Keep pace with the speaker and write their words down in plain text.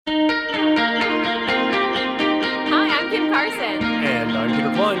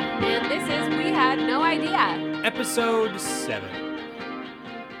episode 7.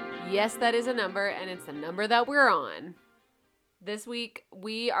 Yes, that is a number, and it's the number that we're on. This week,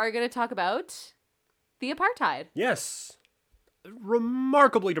 we are going to talk about the apartheid. Yes.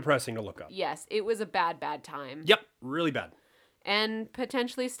 Remarkably depressing to look up. Yes, it was a bad, bad time. Yep, really bad. And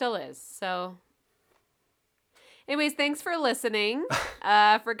potentially still is. So, anyways, thanks for listening,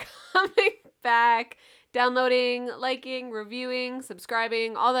 for coming back, downloading, liking, reviewing,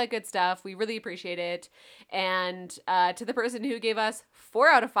 subscribing, all that good stuff. We really appreciate it. And to the person who gave us 4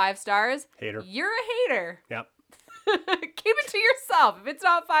 out of 5 stars, Hater. you're a hater. Yep. Keep it to yourself. If it's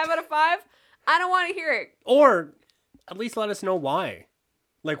not 5 out of 5, I don't want to hear it. Or at least let us know why.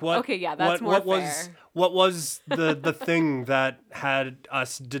 Like what? Okay, yeah, that's more what was fair. what was the thing that had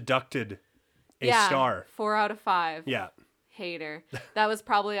us deducted a star? 4 out of 5. Yeah. Hater. That was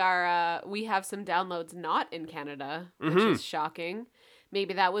probably our, we have some downloads not in Canada, which is shocking.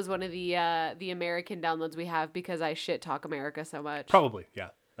 Maybe that was one of the American downloads we have because I shit talk America so much. Probably, yeah.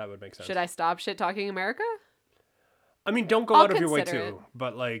 That would make sense. Should I stop shit talking America? I mean, don't go I'll out of your way consider to, it.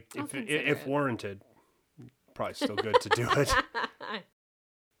 but like I'll if consider it. warranted, probably still good to do it.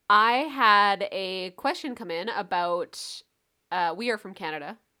 I had a question come in about, we are from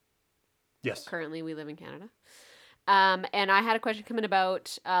Canada. Yes. Currently, we live in Canada. And I had a question come in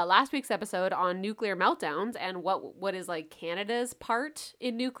about last week's episode on nuclear meltdowns and what is like Canada's part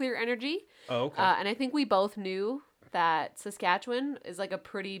in nuclear energy. Oh, okay. And I think we both knew that Saskatchewan is like a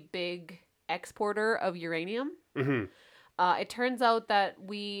pretty big exporter of uranium. Mm-hmm. It turns out that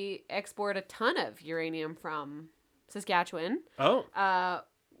we export a ton of uranium from Saskatchewan. Oh.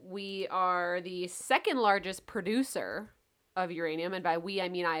 We are the second largest producer of uranium, and by we I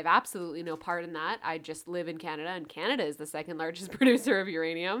mean I have absolutely no part in that. I just live in Canada, and Canada is the second largest producer of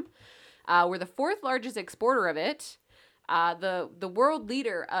uranium. We're the 4th largest exporter of it. The world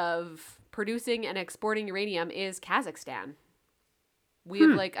leader of producing and exporting uranium is Kazakhstan. We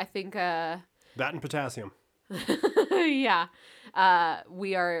have like I think That and potassium. yeah.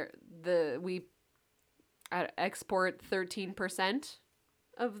 We export 13%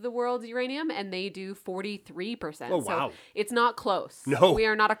 of the world's uranium, and they do 43%. Oh, wow. So it's not close. No. We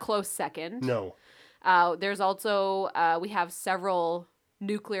are not a close second. No. There's also, we have several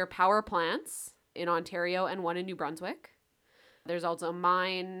nuclear power plants in Ontario and one in New Brunswick. There's also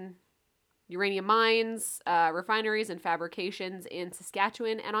uranium mines, refineries, and fabrications in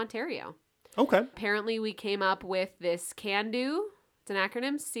Saskatchewan and Ontario. Okay. Apparently, we came up with this CANDU. It's an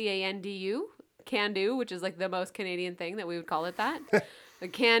acronym, CANDU. CANDU, which is like the most Canadian thing that we would call it that. The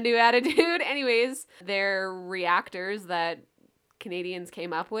can-do attitude. Anyways, they're reactors that Canadians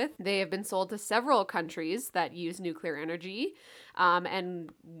came up with. They have been sold to several countries that use nuclear energy.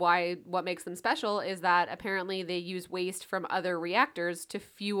 And what makes them special is that apparently they use waste from other reactors to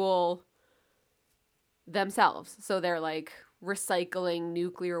fuel themselves. So they're like recycling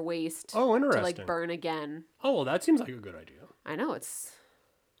nuclear waste Oh, to interesting. like burn again. Oh, well, that seems like a good idea. I know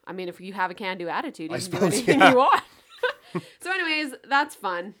if you have a can-do attitude, you I can do suppose, anything yeah. you want. So anyways, that's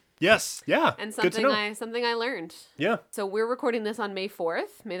fun. Yes. Yeah. And good to know. something I learned. Yeah. So we're recording this on May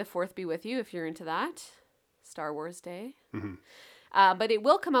 4th. May the 4th be with you if you're into that. Star Wars Day. Mm-hmm. But it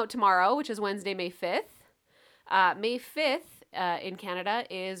will come out tomorrow, which is Wednesday, May 5th. May 5th in Canada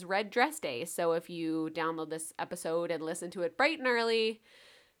is Red Dress Day. So if you download this episode and listen to it bright and early,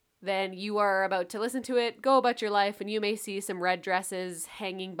 then you are about to listen to it, go about your life, and you may see some red dresses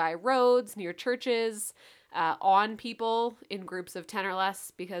hanging by roads, near churches, on people in groups of 10 or less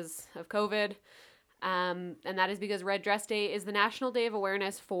because of COVID. And that is because Red Dress Day is the National Day of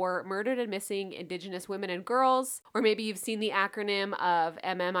Awareness for Murdered and Missing Indigenous Women and Girls. Or maybe you've seen the acronym of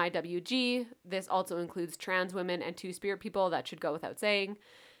MMIWG. This also includes trans women and Two-Spirit people. That should go without saying.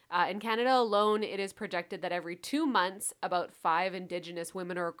 In Canada alone, it is projected that every 2 months, about 5 Indigenous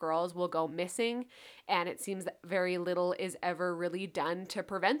women or girls will go missing. And it seems that very little is ever really done to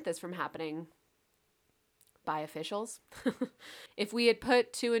prevent this from happening by officials. If we had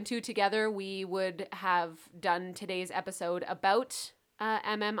put 2 and 2 together, we would have done today's episode about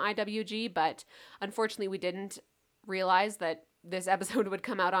MMIWG, but unfortunately we didn't realize that this episode would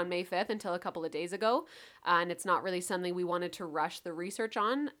come out on May 5th until a couple of days ago, and it's not really something we wanted to rush the research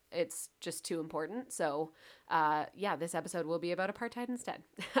on. It's just too important. So this episode will be about apartheid instead.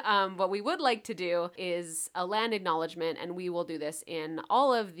 What we would like to do is a land acknowledgement, and we will do this in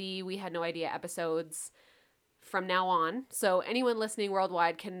all of the We Had No Idea episodes from now on. So anyone listening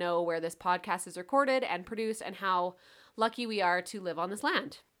worldwide can know where this podcast is recorded and produced and how lucky we are to live on this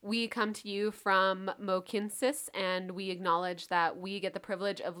land. We come to you from Mohkinstsis, and we acknowledge that we get the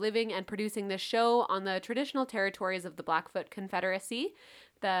privilege of living and producing this show on the traditional territories of the Blackfoot Confederacy,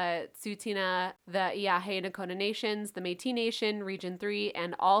 the Tsuut'ina, the Iahe Nakota Nations, the Métis Nation, Region 3,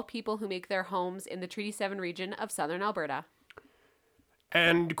 and all people who make their homes in the Treaty 7 region of southern Alberta.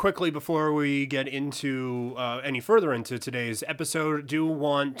 And quickly, before we get into any further into today's episode, do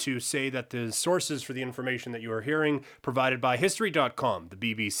want to say that the sources for the information that you are hearing provided by History.com, the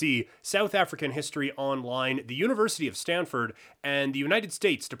BBC, South African History Online, the University of Stanford, and the United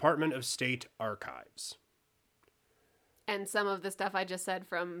States Department of State Archives. And some of the stuff I just said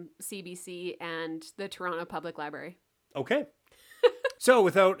from CBC and the Toronto Public Library. Okay. So,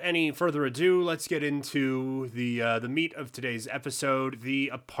 without any further ado, let's get into the meat of today's episode,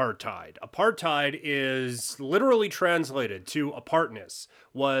 the apartheid. Apartheid is literally translated to apartness,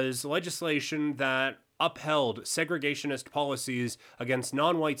 was legislation that upheld segregationist policies against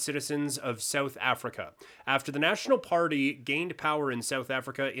non-white citizens of South Africa. After the National Party gained power in South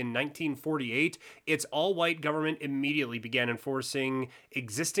Africa in 1948, its all-white government immediately began enforcing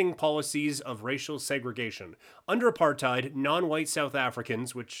existing policies of racial segregation. Under apartheid, non-white South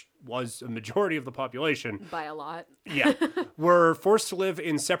Africans, which was a majority of the population, by a lot, were forced to live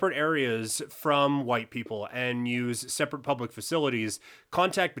in separate areas from white people and use separate public facilities.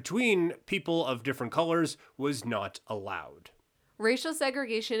 Contact between people of different colors was not allowed. Racial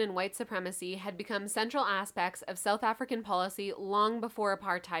segregation and white supremacy had become central aspects of South African policy long before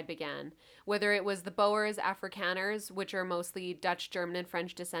apartheid began. Whether it was the Boers Afrikaners, which are mostly Dutch, German, and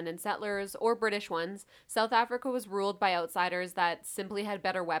French descendant settlers, or British ones, South Africa was ruled by outsiders that simply had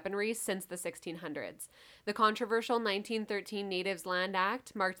better weaponry since the 1600s. The controversial 1913 Natives Land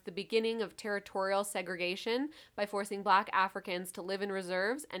Act marked the beginning of territorial segregation by forcing black Africans to live in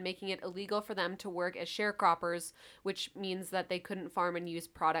reserves and making it illegal for them to work as sharecroppers, which means that they couldn't farm and use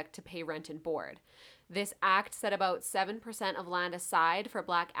product to pay rent and board. This act set about 7% of land aside for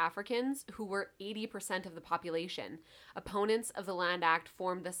black Africans, who were 80% of the population. Opponents of the Land Act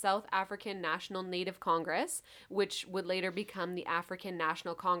formed the South African National Native Congress, which would later become the African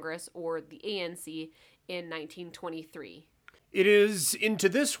National Congress, or the ANC, in 1923. It is into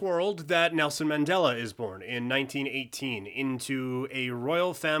this world that Nelson Mandela is born in 1918, into a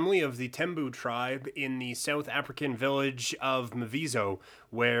royal family of the Tembu tribe in the South African village of Mvizo,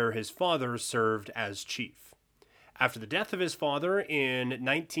 where his father served as chief. After the death of his father in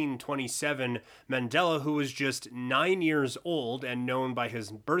 1927, Mandela, who was just 9 years old and known by his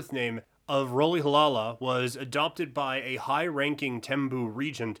birth name of Rolihlahla, was adopted by a high-ranking Tembu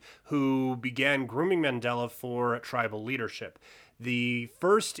regent who began grooming Mandela for tribal leadership. The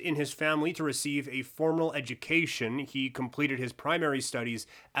first in his family to receive a formal education, he completed his primary studies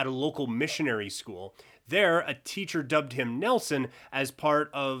at a local missionary school. There, a teacher dubbed him Nelson as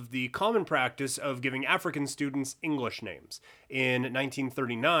part of the common practice of giving African students English names. In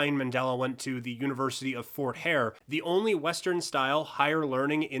 1939, Mandela went to the University of Fort Hare, the only Western-style higher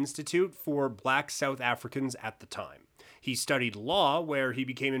learning institute for black South Africans at the time. He studied law, where he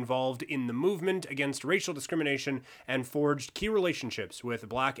became involved in the movement against racial discrimination and forged key relationships with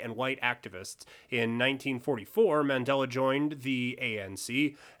black and white activists. In 1944, Mandela joined the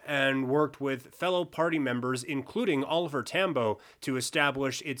ANC and worked with fellow party members, including Oliver Tambo, to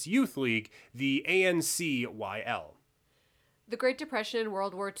establish its youth league, the ANCYL. The Great Depression and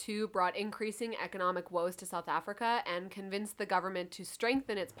World War II brought increasing economic woes to South Africa and convinced the government to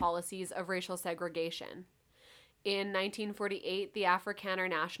strengthen its policies of racial segregation. In 1948, the Afrikaner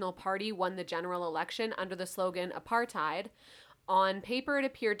National Party won the general election under the slogan Apartheid. On paper, it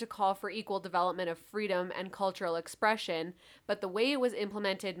appeared to call for equal development of freedom and cultural expression, but the way it was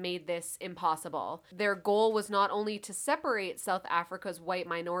implemented made this impossible. Their goal was not only to separate South Africa's white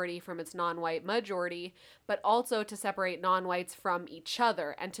minority from its non-white majority, but also to separate non-whites from each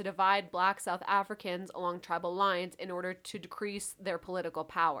other and to divide black South Africans along tribal lines in order to decrease their political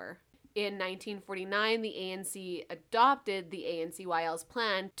power. In 1949, the ANC adopted the ANCYL's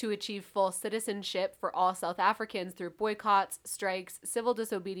plan to achieve full citizenship for all South Africans through boycotts, strikes, civil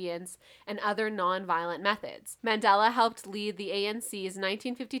disobedience, and other non-violent methods. Mandela helped lead the ANC's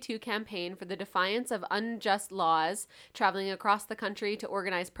 1952 campaign for the defiance of unjust laws, traveling across the country to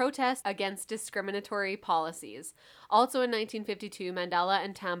organize protests against discriminatory policies. Also in 1952, Mandela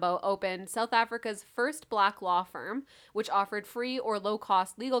and Tambo opened South Africa's first black law firm, which offered free or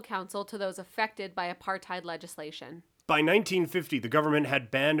low-cost legal counsel to those affected by apartheid legislation. By 1950, the government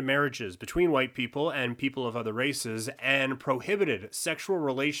had banned marriages between white people and people of other races and prohibited sexual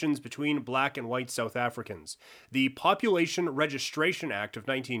relations between black and white South Africans. The Population Registration Act of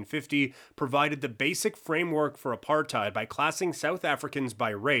 1950 provided the basic framework for apartheid by classing South Africans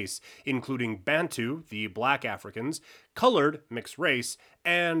by race, including Bantu, the black Africans, colored, mixed race,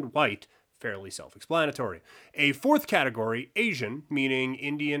 and white, fairly self-explanatory. A fourth category, Asian, meaning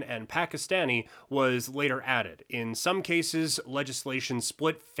Indian and Pakistani, was later added. In some cases, legislation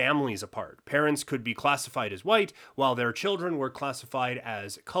split families apart. Parents could be classified as white, while their children were classified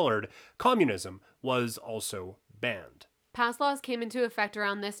as colored. Communism was also banned. Past laws came into effect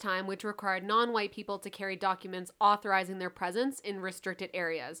around this time, which required non-white people to carry documents authorizing their presence in restricted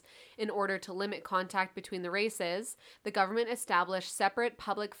areas. In order to limit contact between the races, the government established separate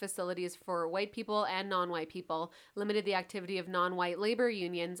public facilities for white people and non-white people, limited the activity of non-white labor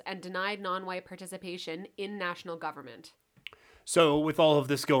unions, and denied non-white participation in national government. So, with all of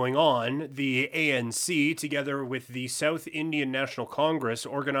this going on, the ANC, together with the South Indian National Congress,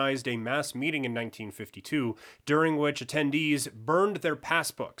 organized a mass meeting in 1952, during which attendees burned their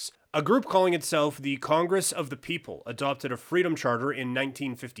passbooks. A group calling itself the Congress of the People adopted a Freedom Charter in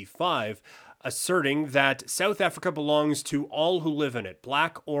 1955, asserting that South Africa belongs to all who live in it,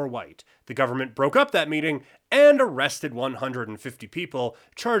 black or white. The government broke up that meeting and arrested 150 people,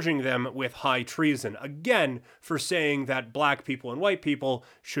 charging them with high treason, again for saying that black people and white people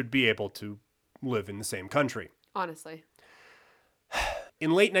should be able to live in the same country. Honestly.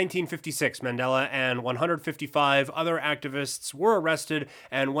 In late 1956, Mandela and 155 other activists were arrested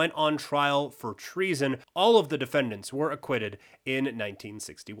and went on trial for treason. All of the defendants were acquitted in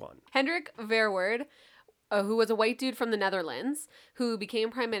 1961. Hendrik Verwoerd, who was a white dude from the Netherlands, who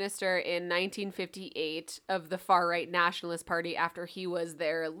became prime minister in 1958 of the far-right Nationalist Party after he was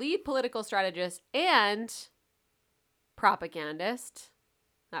their lead political strategist and propagandist.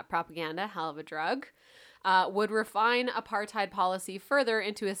 Not propaganda, hell of a drug. Would refine apartheid policy further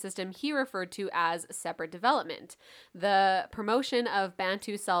into a system he referred to as separate development. The Promotion of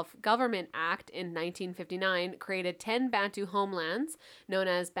Bantu Self-Government Act in 1959 created 10 Bantu homelands, known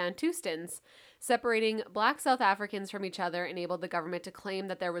as Bantustans. Separating black South Africans from each other enabled the government to claim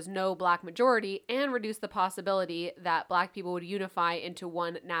that there was no black majority and reduced the possibility that black people would unify into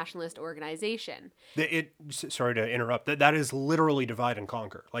one nationalist organization. Sorry to interrupt. That is literally divide and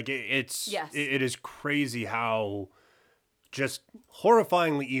conquer. Like Yes. It is crazy how just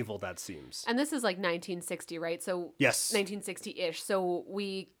horrifyingly evil that seems. And this is like 1960, right? So yes, 1960-ish. So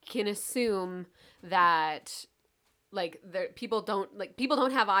we can assume that people don't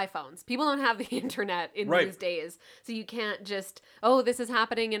have iPhones. People don't have the internet in these days. So you can't just, this is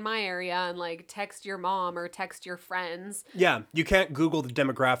happening in my area and like text your mom or text your friends. Yeah, you can't Google the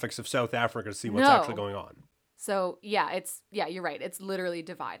demographics of South Africa to see what's actually going on. So yeah, you're right. It's literally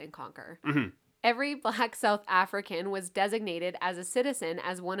divide and conquer. Mm-hmm. Every black South African was designated as a citizen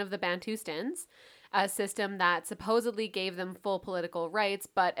as one of the Bantustans, a system that supposedly gave them full political rights,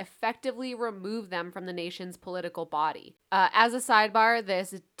 but effectively removed them from the nation's political body. As a sidebar,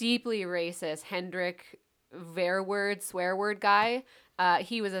 this deeply racist Hendrik Verwoerd, swear word guy,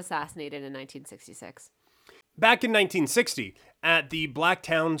 he was assassinated in 1966. Back in 1960, at the black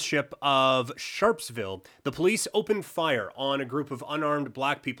township of Sharpsville, the police opened fire on a group of unarmed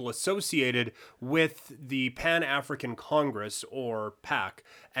black people associated with the Pan-African Congress, or PAC,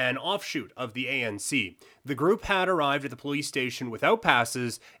 an offshoot of the ANC. The group had arrived at the police station without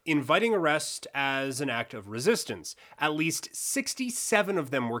passes, inviting arrest as an act of resistance. At least 67 of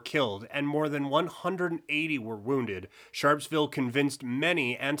them were killed, and more than 180 were wounded. Sharpsville convinced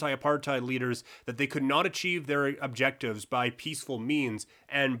many anti-apartheid leaders that they could not achieve their objectives by peaceful means,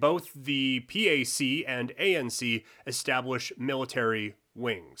 and both the PAC and ANC established military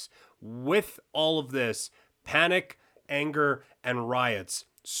wings. With all of this, panic, anger, and riots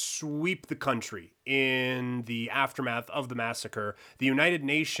sweep the country. In the aftermath of the massacre, the United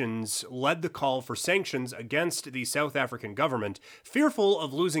Nations led the call for sanctions against the South African government. Fearful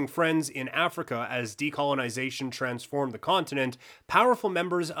of losing friends in Africa as decolonization transformed the continent, powerful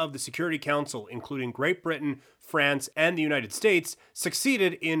members of the Security Council, including Great Britain, France, and the United States,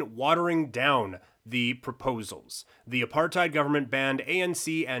 succeeded in watering down the proposals. The apartheid government banned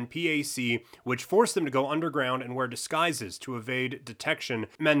ANC and PAC, which forced them to go underground and wear disguises to evade detection.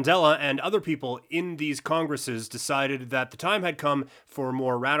 Mandela and other people in these congresses decided that the time had come for a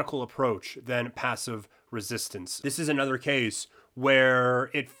more radical approach than passive resistance. This is another case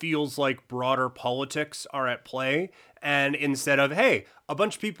where it feels like broader politics are at play, and instead of, hey, a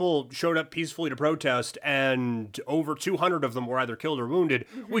bunch of people showed up peacefully to protest and over 200 of them were either killed or wounded,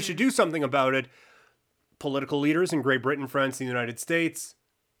 we should do something about it. political leaders in Great Britain, France, and the United States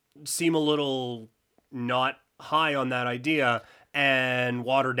seem a little not high on that idea and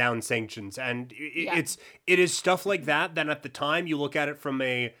water down sanctions. And it is stuff like that at the time you look at it from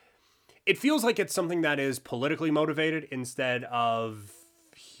it feels like it's something that is politically motivated instead of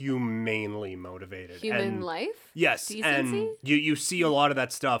humanely motivated. Human life? Yes. Decency? And you see a lot of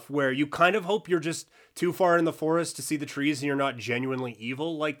that stuff where you kind of hope you're just too far in the forest to see the trees and you're not genuinely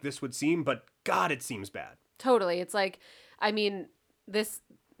evil like this would seem, but God, it seems bad. Totally. It's like, I mean,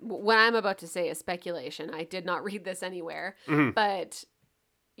 what I'm about to say is speculation. I did not read this anywhere, but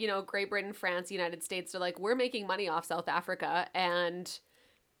Great Britain, France, United States are like, we're making money off South Africa, and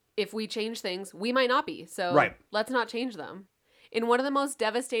if we change things, we might not be. So let's not change them. In one of the most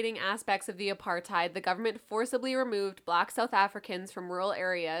devastating aspects of the apartheid, the government forcibly removed Black South Africans from rural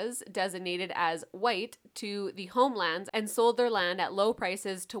areas designated as white to the homelands and sold their land at low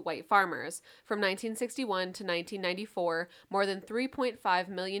prices to white farmers. From 1961 to 1994, more than 3.5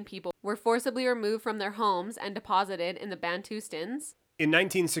 million people were forcibly removed from their homes and deposited in the Bantustans. In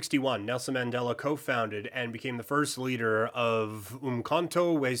 1961, Nelson Mandela co-founded and became the first leader of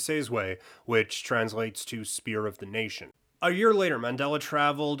Umkhonto we Sizwe, which translates to Spear of the Nation. A year later, Mandela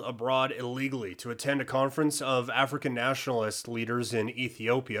traveled abroad illegally to attend a conference of African nationalist leaders in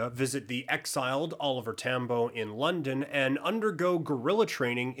Ethiopia, visit the exiled Oliver Tambo in London, and undergo guerrilla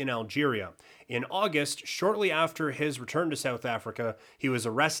training in Algeria. In August, shortly after his return to South Africa, he was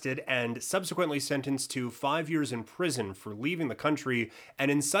arrested and subsequently sentenced to 5 years in prison for leaving the country and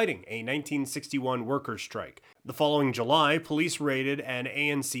inciting a 1961 workers' strike. The following July, police raided an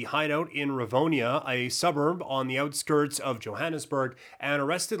ANC hideout in Rivonia, a suburb on the outskirts of Johannesburg, and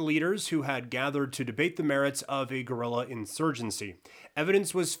arrested leaders who had gathered to debate the merits of a guerrilla insurgency.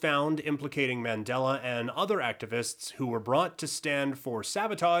 Evidence was found implicating Mandela and other activists who were brought to stand for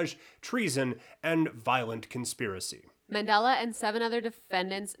sabotage, treason, and violent conspiracy. Mandela and 7 other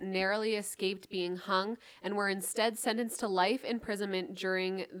defendants narrowly escaped being hung and were instead sentenced to life imprisonment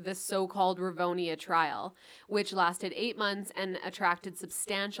during the so-called Rivonia trial, which lasted 8 months and attracted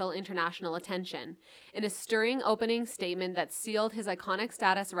substantial international attention. In a stirring opening statement that sealed his iconic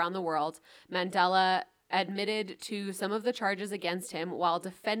status around the world, Mandela admitted to some of the charges against him while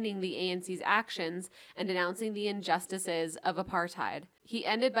defending the ANC's actions and denouncing the injustices of apartheid. He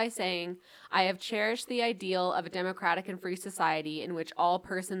ended by saying, "I have cherished the ideal of a democratic and free society in which all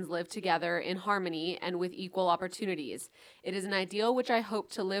persons live together in harmony and with equal opportunities. It is an ideal which I hope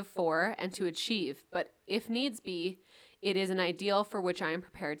to live for and to achieve, but if needs be, it is an ideal for which I am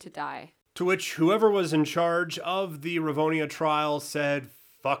prepared to die." To which whoever was in charge of the Rivonia trial said,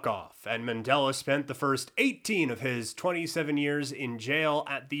 "Fuck off," and Mandela spent the first 18 of his 27 years in jail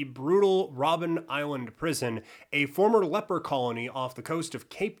at the brutal Robben Island prison, a former leper colony off the coast of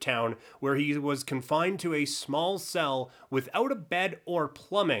Cape Town, where he was confined to a small cell without a bed or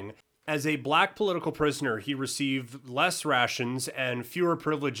plumbing. As a black political prisoner, he received less rations and fewer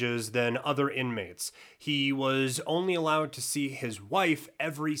privileges than other inmates. He was only allowed to see his wife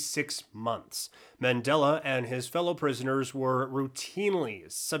every 6 months. Mandela and his fellow prisoners were routinely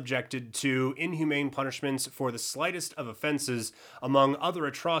subjected to inhumane punishments for the slightest of offenses. Among other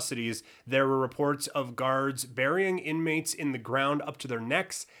atrocities, there were reports of guards burying inmates in the ground up to their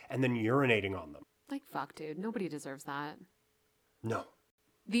necks and then urinating on them. Like, fuck, dude. Nobody deserves that. No.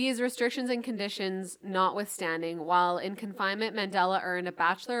 These restrictions and conditions notwithstanding, while in confinement, Mandela earned a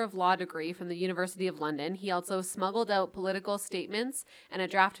Bachelor of Law degree from the University of London. He also smuggled out political statements and a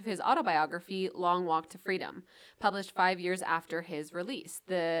draft of his autobiography, Long Walk to Freedom, published 5 years after his release.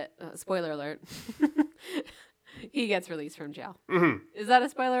 Spoiler alert, he gets released from jail. Mm-hmm. Is that a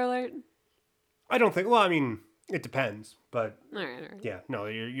spoiler alert? I don't think, well, I mean, it depends, but all right. Yeah, no,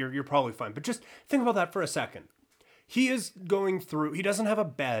 you're probably fine. But just think about that for a second. He is going through, he doesn't have a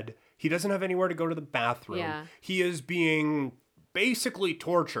bed. He doesn't have anywhere to go to the bathroom. Yeah. He is being basically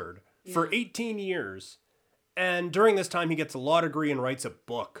tortured for 18 years. And during this time, he gets a law degree and writes a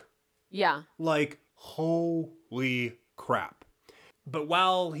book. Yeah. Like, holy crap. But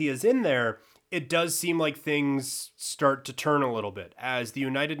while he is in there, it does seem like things start to turn a little bit as the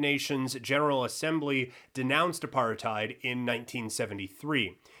United Nations General Assembly denounced apartheid in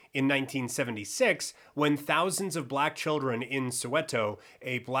 1973. In 1976, when thousands of black children in Soweto,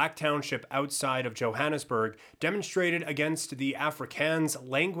 a black township outside of Johannesburg, demonstrated against the Afrikaans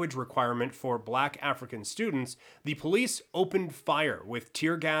language requirement for black African students, the police opened fire with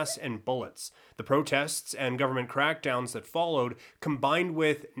tear gas and bullets. The protests and government crackdowns that followed, combined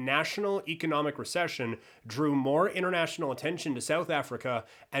with national economic recession, drew more international attention to South Africa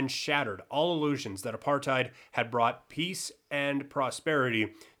and shattered all illusions that apartheid had brought peace and prosperity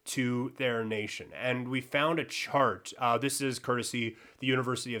to their nation. And we found a chart. This is courtesy the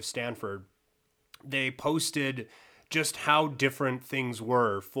University of Stanford. They posted just how different things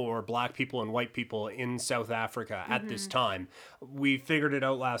were for black people and white people in South Africa at this time. We figured it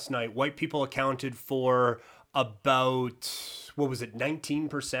out last night. White people accounted for about, what was it,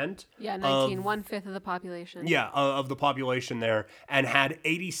 19%? Yeah, 19, 1/5 of the population. Yeah, of the population there, and had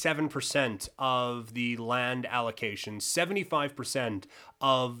 87% of the land allocation, 75%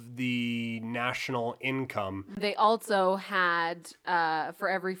 of the national income. They also had, for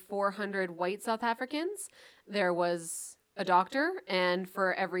every 400 white South Africans, there was a doctor, and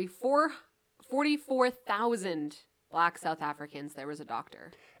for every 44,000 black South Africans, there was a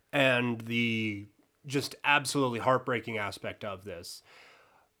doctor. And the just absolutely heartbreaking aspect of this,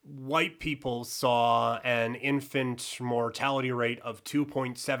 white people saw an infant mortality rate of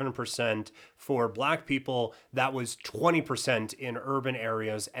 2.7%. For black people, that was 20% in urban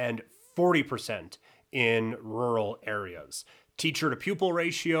areas and 40% in rural areas. Teacher to pupil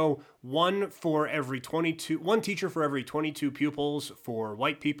ratio, one teacher for every 22 pupils for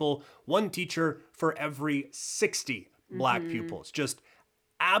white people, one teacher for every 60 black pupils. Just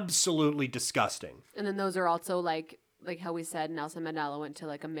absolutely disgusting. And then those are also like how we said, Nelson Mandela went to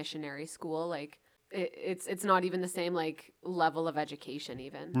like a missionary school. Like it's not even the same like level of education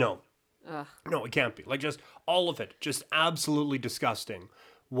even. No. Ugh. No, it can't be. Like, just all of it. Just absolutely disgusting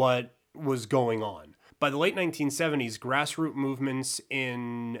what was going on. By the late 1970s, grassroots movements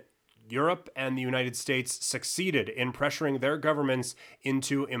in Europe and the United States succeeded in pressuring their governments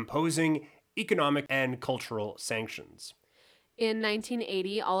into imposing economic and cultural sanctions. In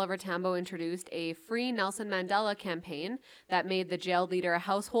 1980, Oliver Tambo introduced a Free Nelson Mandela campaign that made the jailed leader a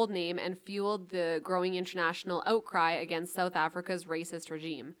household name and fueled the growing international outcry against South Africa's racist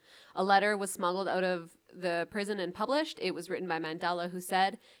regime. A letter was smuggled out of the prison and published. It was written by Mandela, who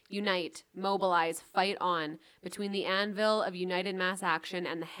said, "Unite, mobilize, fight on. Between the anvil of united mass action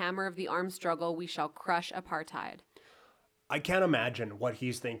and the hammer of the armed struggle, we shall crush apartheid." I can't imagine what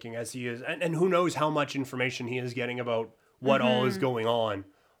he's thinking as he is, and who knows how much information he is getting about what all is going on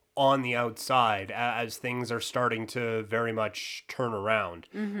the outside as things are starting to very much turn around.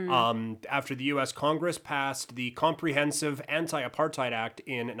 After the U.S. Congress passed the Comprehensive Anti-Apartheid Act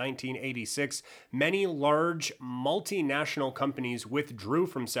in 1986, many large multinational companies withdrew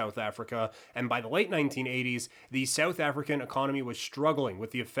from South Africa, and by the late 1980s, the South African economy was struggling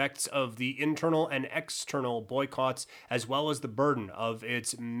with the effects of the internal and external boycotts, as well as the burden of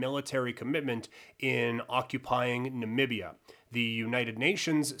its military commitment in occupying Namibia. The United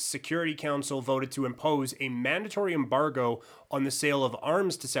Nations Security Council voted to impose a mandatory embargo on the sale of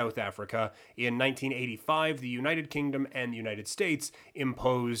arms to South Africa. In 1985, the United Kingdom and the United States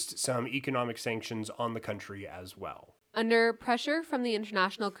imposed some economic sanctions on the country as well. Under pressure from the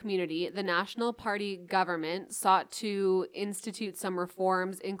international community, the National Party government sought to institute some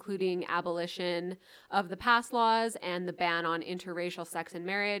reforms, including abolition of the pass laws and the ban on interracial sex and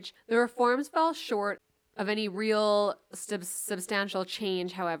marriage. The reforms fell short of any real substantial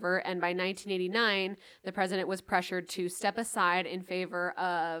change, however, and by 1989, the president was pressured to step aside in favor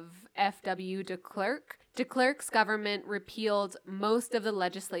of F.W. de Klerk. De Klerk's government repealed most of the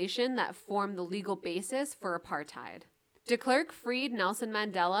legislation that formed the legal basis for apartheid. De Klerk freed Nelson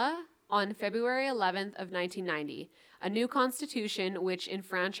Mandela on February 11th of 1990. A new constitution, which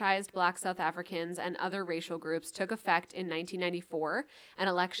enfranchised Black South Africans and other racial groups, took effect in 1994, and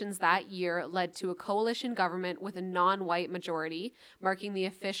elections that year led to a coalition government with a non-white majority, marking the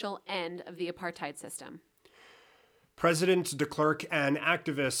official end of the apartheid system. President de Klerk and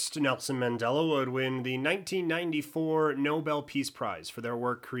activist Nelson Mandela would win the 1994 Nobel Peace Prize for their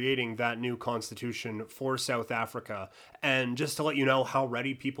work creating that new constitution for South Africa. And just to let you know how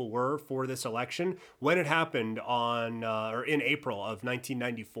ready people were for this election, when it happened in April of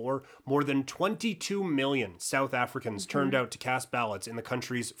 1994, more than 22 million South Africans turned out to cast ballots in the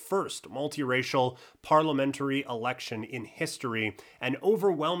country's first multiracial parliamentary election in history. An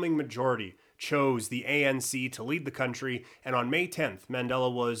overwhelming majority chose the ANC to lead the country, and on May 10th,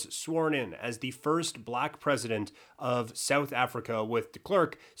 Mandela was sworn in as the first black president of South Africa, with de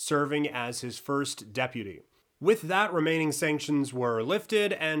Klerk serving as his first deputy. With that, remaining sanctions were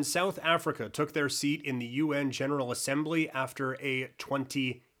lifted, and South Africa took their seat in the UN General Assembly after a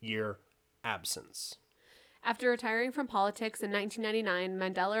 20-year absence. After retiring from politics in 1999,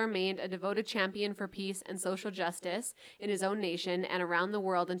 Mandela remained a devoted champion for peace and social justice in his own nation and around the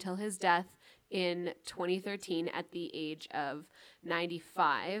world until his death in 2013 at the age of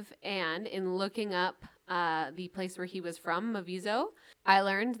 95. And in looking up the place where he was from, Mavizo, I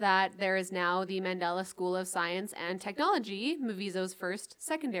learned that there is now the Mandela School of Science and Technology, Mavizo's first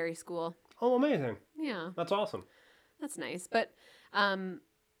secondary school. Oh, amazing. Yeah. That's awesome. That's nice. But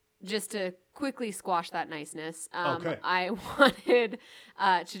just to quickly squash that niceness, Okay. I wanted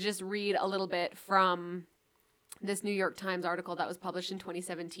to just read a little bit from this New York Times article that was published in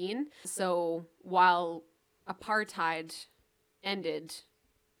 2017. So while apartheid ended,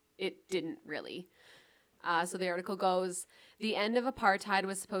 it didn't really. So the article goes, the end of apartheid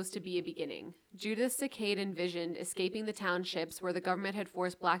was supposed to be a beginning. Judith Sacade envisioned escaping the townships where the government had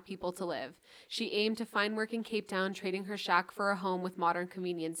forced black people to live. She aimed to find work in Cape Town, trading her shack for a home with modern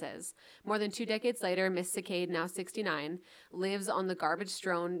conveniences. More than 2 decades later, Miss Sacade, now 69, lives on the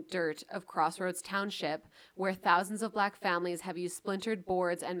garbage-strewn dirt of Crossroads Township, where thousands of black families have used splintered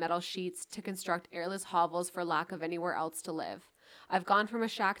boards and metal sheets to construct airless hovels for lack of anywhere else to live. I've gone from a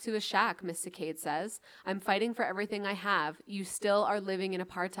shack to a shack, Miss Sacade says. I'm fighting for everything I have. You still are living in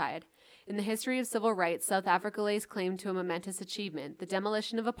apartheid. In the history of civil rights, South Africa lays claim to a momentous achievement, the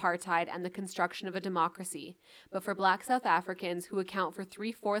demolition of apartheid and the construction of a democracy. But for black South Africans, who account for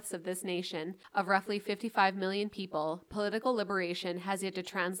 3/4 of this nation, of roughly 55 million people, political liberation has yet to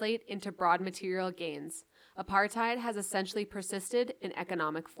translate into broad material gains. Apartheid has essentially persisted in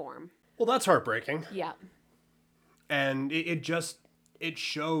economic form. Well, that's heartbreaking. Yeah. And it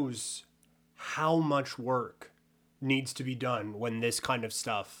shows how much work needs to be done when this kind of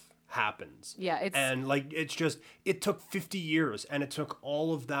stuff happens. Yeah, it took 50 years, and it took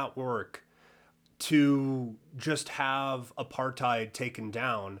all of that work to just have apartheid taken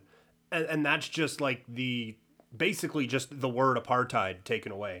down. And that's just like basically just the word apartheid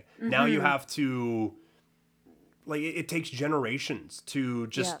taken away. Mm-hmm. Now you have to, it takes generations to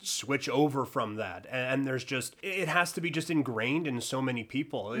just switch over from that. And there's just, it has to be just ingrained in so many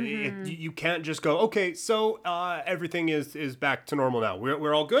people. Mm-hmm. You can't just go, okay, so everything is back to normal now.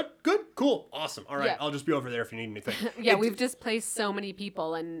 We're all good? Good? Cool. Awesome. All right. Yeah. I'll just be over there if you need anything. We've displaced so many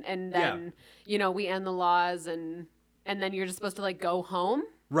people and then, we end the laws and then you're just supposed to go home.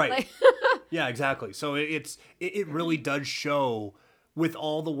 Right. Yeah, exactly. So it really does show with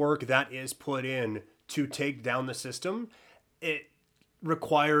all the work that is put in to take down the system, it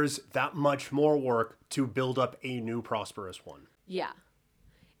requires that much more work to build up a new prosperous one. Yeah.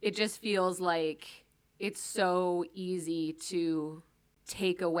 It just feels like it's so easy to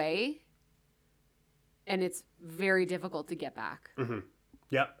take away, and it's very difficult to get back. Mm-hmm.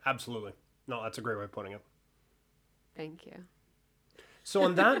 Yeah, absolutely. No, that's a great way of putting it. Thank you. So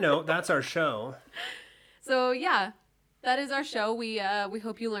on that note, that's our show. So yeah. That is our show. We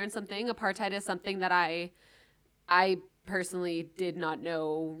hope you learned something. Apartheid is something that I personally did not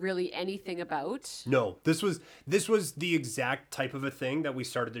know really anything about. No, this was the exact type of a thing that we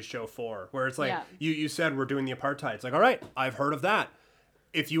started the show for, where it's you said we're doing the apartheid. It's like, all right, I've heard of that.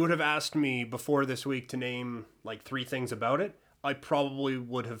 If you would have asked me before this week to name 3 things about it, I probably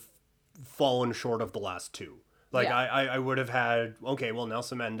would have fallen short of the last 2. I would have had, okay, well,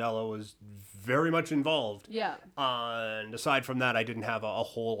 Nelson Mandela was very much involved. Yeah. And aside from that, I didn't have a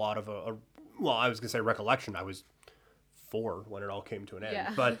whole lot of I was going to say recollection. I was 4 when it all came to an end.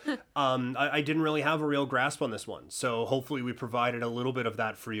 Yeah. But I didn't really have a real grasp on this one. So hopefully we provided a little bit of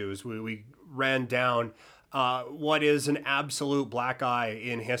that for you as we ran down what is an absolute black eye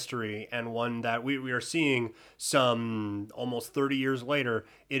in history, and one that we are seeing some almost 30 years later,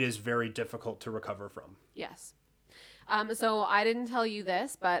 it is very difficult to recover from. Yes. So I didn't tell you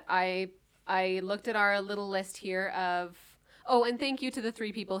this, but I looked at our little list here of... Oh, and thank you to the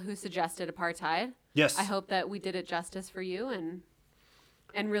 3 people who suggested apartheid. Yes. I hope that we did it justice for you and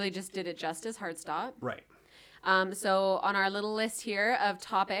really just did it justice, hard stop. Right. So on our little list here of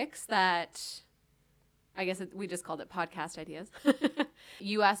topics that... I guess we just called it podcast ideas.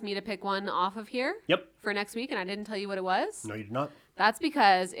 You asked me to pick one off of here. Yep. For next week, and I didn't tell you what it was. No, you did not. That's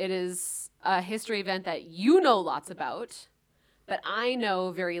because it is a history event that you know lots about, but I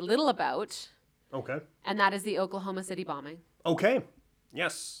know very little about. Okay. And that is the Oklahoma City bombing. Okay.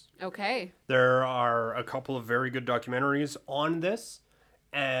 Yes. Okay. There are a couple of very good documentaries on this,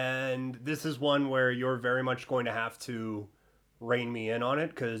 and this is one where you're very much going to have to rein me in on it,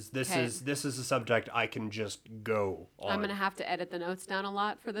 because this is a subject I can just go on. I'm going to have to edit the notes down a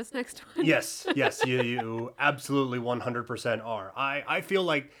lot for this next one. Yes, you absolutely 100% are. I feel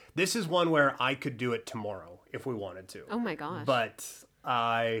like this is one where I could do it tomorrow if we wanted to. Oh my gosh. But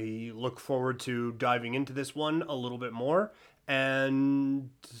I look forward to diving into this one a little bit more and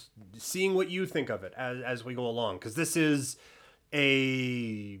seeing what you think of it as we go along, because this is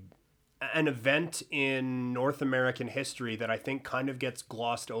a an event in North American history that I think kind of gets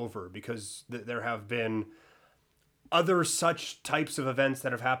glossed over because there have been other such types of events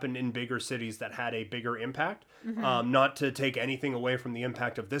that have happened in bigger cities that had a bigger impact. Not to take anything away from the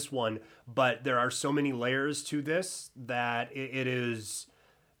impact of this one, but there are so many layers to this that it is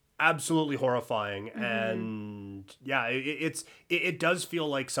absolutely horrifying. And yeah, it does feel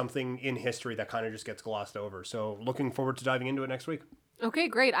like something in history that kind of just gets glossed over. So looking forward to diving into it next week. Okay,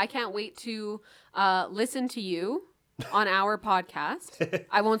 great. I can't wait to listen to you on our podcast.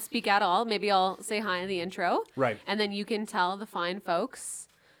 I won't speak at all. Maybe I'll say hi in the intro. Right. And then you can tell the fine folks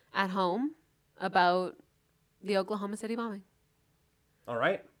at home about the Oklahoma City bombing. All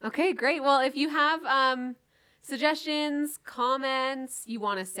right. Okay, great. Well, if you have suggestions, comments, you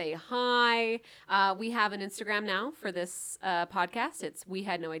want to say hi, we have an Instagram now for this podcast. It's We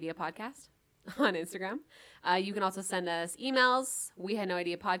Had No Idea Podcast on Instagram. You can also send us emails,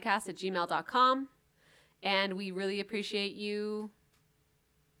 wehadnoideapodcast@gmail.com. And we really appreciate you.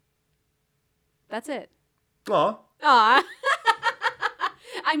 That's it. Aw. Aw.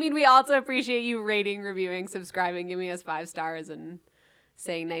 I mean, we also appreciate you rating, reviewing, subscribing, giving us 5 stars, and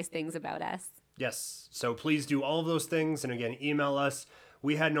saying nice things about us. Yes. So please do all of those things. And again, email us.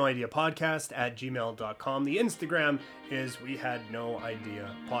 We had no idea podcast @gmail.com. The Instagram is We Had No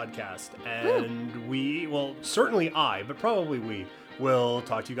Idea Podcast. And we, well, certainly I, but probably we will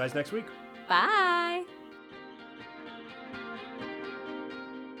talk to you guys next week. Bye.